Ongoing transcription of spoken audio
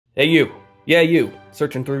Hey you. Yeah, you.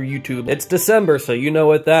 Searching through YouTube. It's December, so you know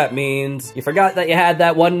what that means. You forgot that you had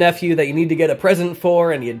that one nephew that you need to get a present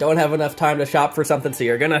for, and you don't have enough time to shop for something, so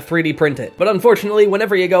you're gonna 3D print it. But unfortunately,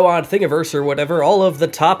 whenever you go on Thingiverse or whatever, all of the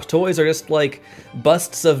top toys are just like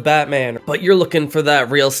busts of Batman. But you're looking for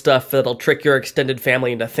that real stuff that'll trick your extended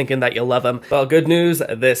family into thinking that you love them. Well, good news,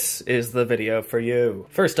 this is the video for you.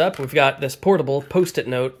 First up, we've got this portable Post-it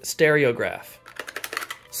note Stereograph.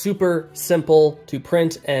 Super simple to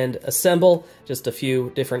print and assemble, just a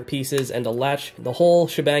few different pieces and a latch. The whole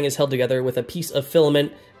shebang is held together with a piece of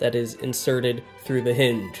filament that is inserted through the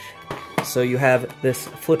hinge. So you have this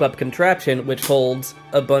flip-up contraption which holds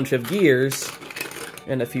a bunch of gears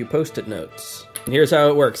and a few Post-it notes. And here's how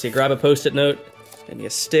it works. You grab a Post-it note and you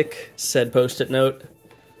stick said Post-it note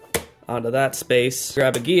onto that space.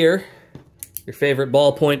 Grab a gear, your favorite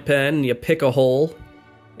ballpoint pen, you pick a hole,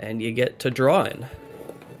 and you get to drawing.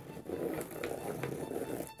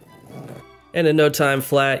 And in no time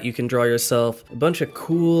flat, you can draw yourself a bunch of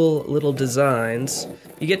cool little designs.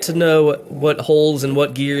 You get to know what holes and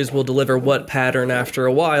what gears will deliver what pattern after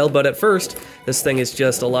a while, but at first, this thing is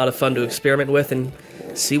just a lot of fun to experiment with and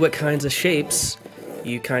see what kinds of shapes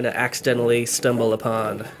you kind of accidentally stumble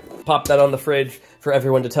upon. Pop that on the fridge for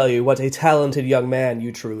everyone to tell you what a talented young man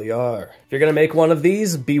you truly are. If you're gonna make one of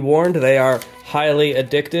these, be warned, they are highly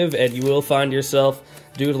addictive and you will find yourself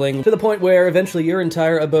doodling to the point where eventually your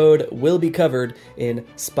entire abode will be covered in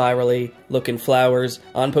spirally looking flowers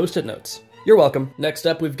on Post-it notes. You're welcome. Next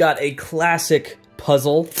up, we've got a classic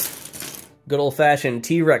puzzle. Good old-fashioned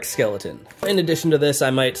T-Rex skeleton. In addition to this,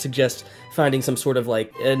 I might suggest finding some sort of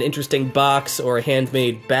like an interesting box or a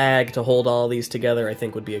handmade bag to hold all these together. I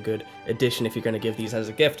think would be a good addition if you're going to give these as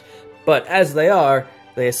a gift. But as they are,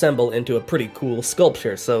 they assemble into a pretty cool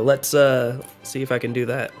sculpture, so let's see if I can do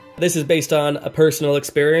that. This is based on a personal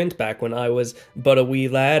experience. Back when I was but a wee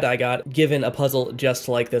lad, I got given a puzzle just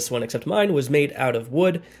like this one, except mine was made out of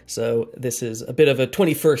wood, so this is a bit of a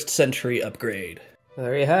 21st century upgrade.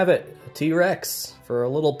 There you have it, a T-Rex. For a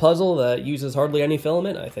little puzzle that uses hardly any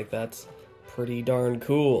filament, I think that's pretty darn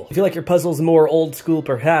cool. If you like your puzzles more old school,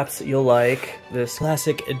 perhaps you'll like this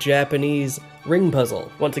classic Japanese ring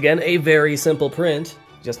puzzle. Once again, a very simple print.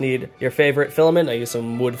 You just need your favorite filament. I use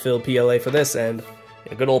some wood fill PLA for this, and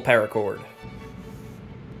a good old paracord.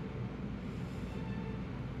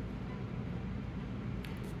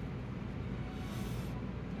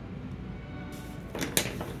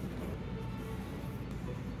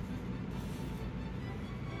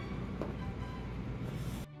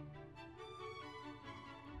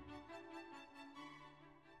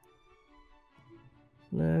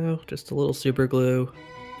 No, just a little super glue.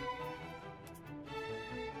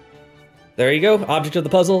 There you go, object of the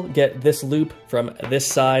puzzle. Get this loop from this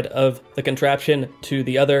side of the contraption to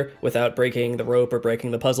the other without breaking the rope or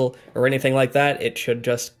breaking the puzzle or anything like that. It should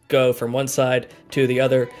just go from one side to the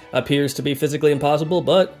other. Appears to be physically impossible,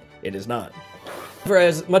 but it is not. For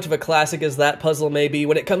as much of a classic as that puzzle may be,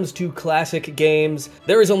 when it comes to classic games,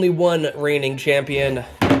 there is only one reigning champion: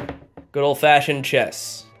 good old-fashioned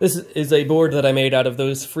chess. This is a board that I made out of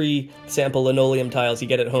those free sample linoleum tiles you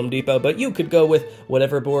get at Home Depot, but you could go with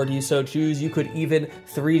whatever board you so choose. You could even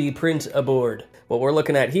 3D print a board. What we're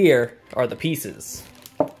looking at here are the pieces.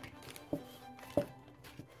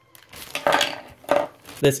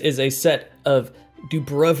 This is a set of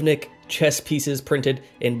Dubrovnik chess pieces printed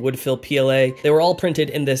in wood fill PLA. They were all printed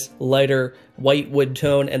in this lighter white wood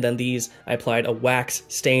tone, and then these I applied a wax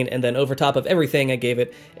stain, and then over top of everything I gave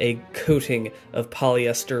it a coating of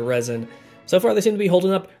polyester resin. So far they seem to be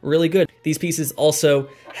holding up really good. These pieces also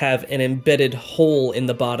have an embedded hole in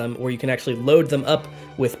the bottom where you can actually load them up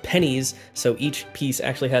with pennies, so each piece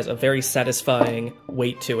actually has a very satisfying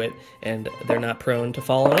weight to it, and they're not prone to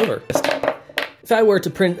falling over. If I were to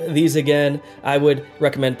print these again, I would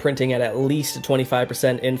recommend printing at least a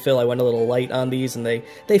 25% infill. I went a little light on these, and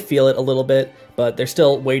they feel it a little bit, but they're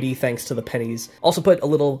still weighty thanks to the pennies. Also put a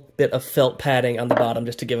little bit of felt padding on the bottom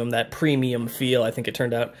just to give them that premium feel. I think it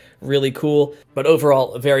turned out really cool, but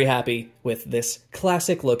overall, very happy with this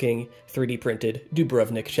classic-looking 3D printed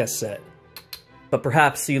Dubrovnik chess set. But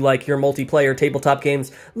perhaps you like your multiplayer tabletop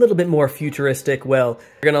games a little bit more futuristic. Well,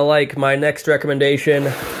 you're gonna like my next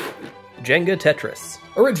recommendation: Jenga Tetris.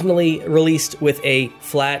 Originally released with a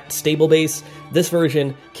flat, stable base, this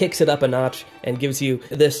version kicks it up a notch and gives you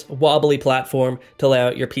this wobbly platform to lay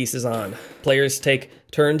out your pieces on. Players take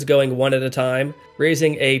turns going one at a time,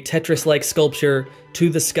 raising a Tetris-like sculpture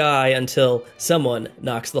to the sky until someone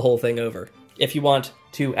knocks the whole thing over. If you want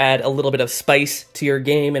to add a little bit of spice to your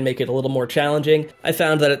game and make it a little more challenging, I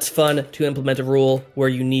found that it's fun to implement a rule where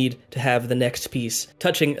you need to have the next piece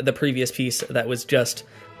touching the previous piece that was just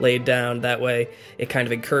laid down. That way, it kind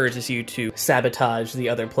of encourages you to sabotage the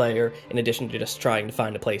other player in addition to just trying to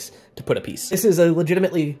find a place to put a piece. This is a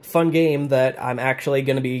legitimately fun game that I'm actually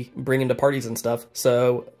going to be bringing to parties and stuff,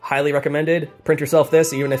 so highly recommended. Print yourself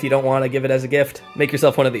this, even if you don't want to give it as a gift. Make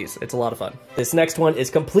yourself one of these. It's a lot of fun. This next one is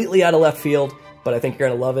completely out of left field, but I think you're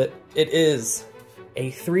going to love it. It is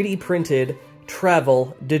a 3D printed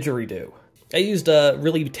travel didgeridoo. I used a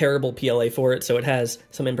really terrible PLA for it, so it has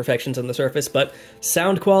some imperfections on the surface, but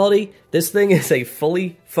sound quality, this thing is a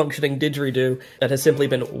fully functioning didgeridoo that has simply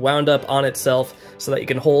been wound up on itself so that you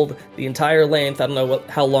can hold the entire length. I don't know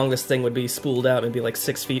how long this thing would be spooled out, maybe like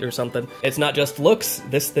 6 feet or something. It's not just looks,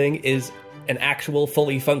 this thing is an actual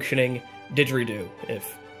fully functioning didgeridoo,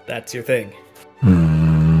 if that's your thing.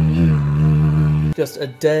 Just a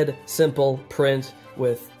dead simple print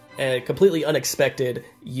with a completely unexpected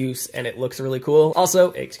use, and it looks really cool.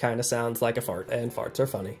 Also, it kind of sounds like a fart, and farts are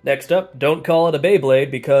funny. Next up, don't call it a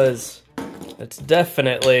Beyblade because it's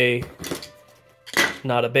definitely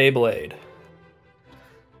not a Beyblade.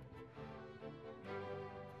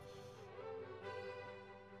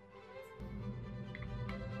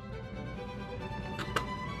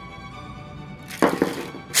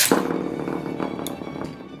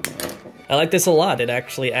 I like this a lot. It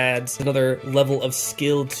actually adds another level of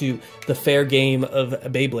skill to the fair game of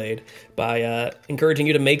Beyblade by encouraging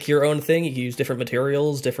you to make your own thing. You can use different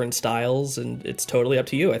materials, different styles, and it's totally up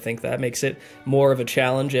to you. I think that makes it more of a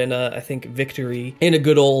challenge, and I think victory in a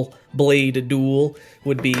good old blade duel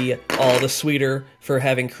would be all the sweeter for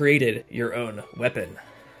having created your own weapon.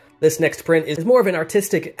 This next print is more of an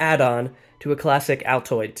artistic add-on to a classic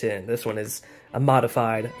Altoid tin. This one is a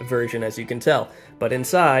modified version, as you can tell, but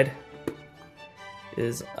inside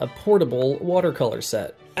is a portable watercolor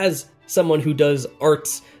set. As someone who does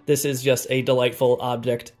arts, this is just a delightful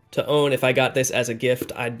object to own. If I got this as a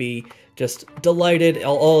gift, I'd be just delighted.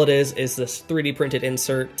 All it is this 3D printed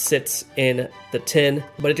insert, sits in the tin,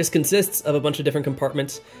 but it just consists of a bunch of different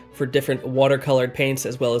compartments for different watercolored paints,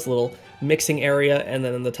 as well as a little mixing area, and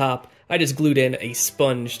then on the top, I just glued in a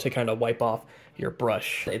sponge to kind of wipe off your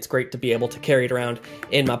brush. It's great to be able to carry it around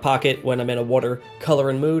in my pocket when I'm in a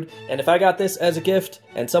watercoloring mood, and if I got this as a gift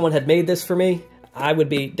and someone had made this for me, I would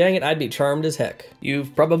be, dang it, I'd be charmed as heck.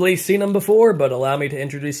 You've probably seen them before, but allow me to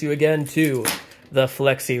introduce you again to the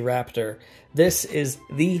Flexi Raptor. This is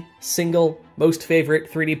the single most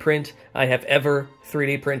favorite 3D print I have ever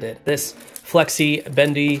 3D printed. This flexy,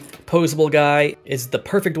 bendy, posable guy is the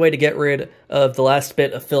perfect way to get rid of the last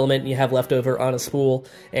bit of filament you have left over on a spool,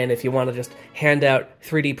 and if you want to just hand out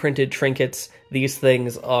 3D printed trinkets, these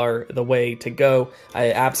things are the way to go.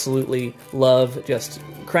 I absolutely love just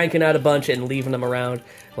cranking out a bunch and leaving them around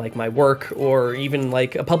like my work, or even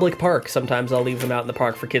like a public park. Sometimes I'll leave them out in the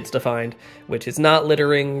park for kids to find, which is not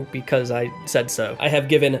littering because I said so. I have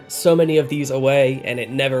given so many of these away, and it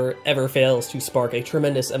never ever fails to spark a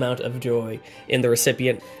tremendous amount of joy in the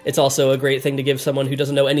recipient. It's also a great thing to give someone who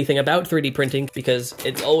doesn't know anything about 3D printing, because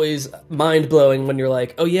it's always mind-blowing when you're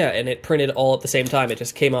like, oh yeah, and it printed all at the same time. It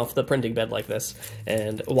just came off the printing bed like this,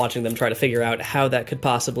 and watching them try to figure out how that could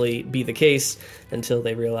possibly be the case until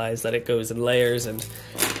they realize that it goes in layers, and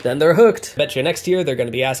then they're hooked. Bet you next year they're going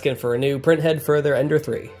to be asking for a new print head for their Ender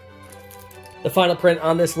 3. The final print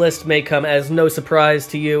on this list may come as no surprise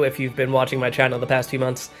to you if you've been watching my channel the past few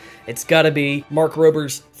months. It's gotta be Mark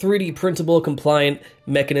Rober's 3D printable compliant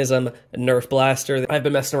mechanism Nerf Blaster. I've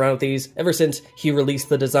been messing around with these ever since he released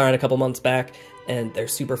the design a couple months back, and they're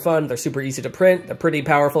super fun, they're super easy to print, they're pretty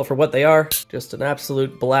powerful for what they are. Just an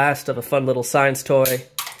absolute blast of a fun little science toy.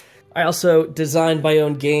 I also designed my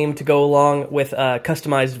own game to go along with a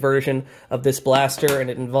customized version of this blaster, and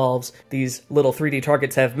it involves these little 3D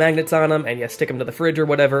targets have magnets on them, and you stick them to the fridge or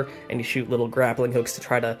whatever, and you shoot little grappling hooks to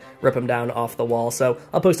try to rip them down off the wall. So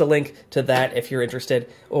I'll post a link to that if you're interested,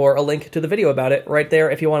 or a link to the video about it right there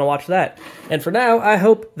if you want to watch that. And for now, I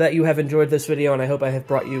hope that you have enjoyed this video, and I hope I have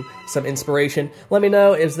brought you some inspiration. Let me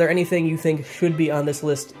know, is there anything you think should be on this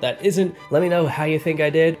list that isn't? Let me know how you think I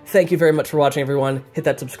did. Thank you very much for watching, everyone. Hit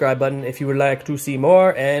that subscribe button if you would like to see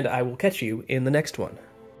more, and I will catch you in the next one.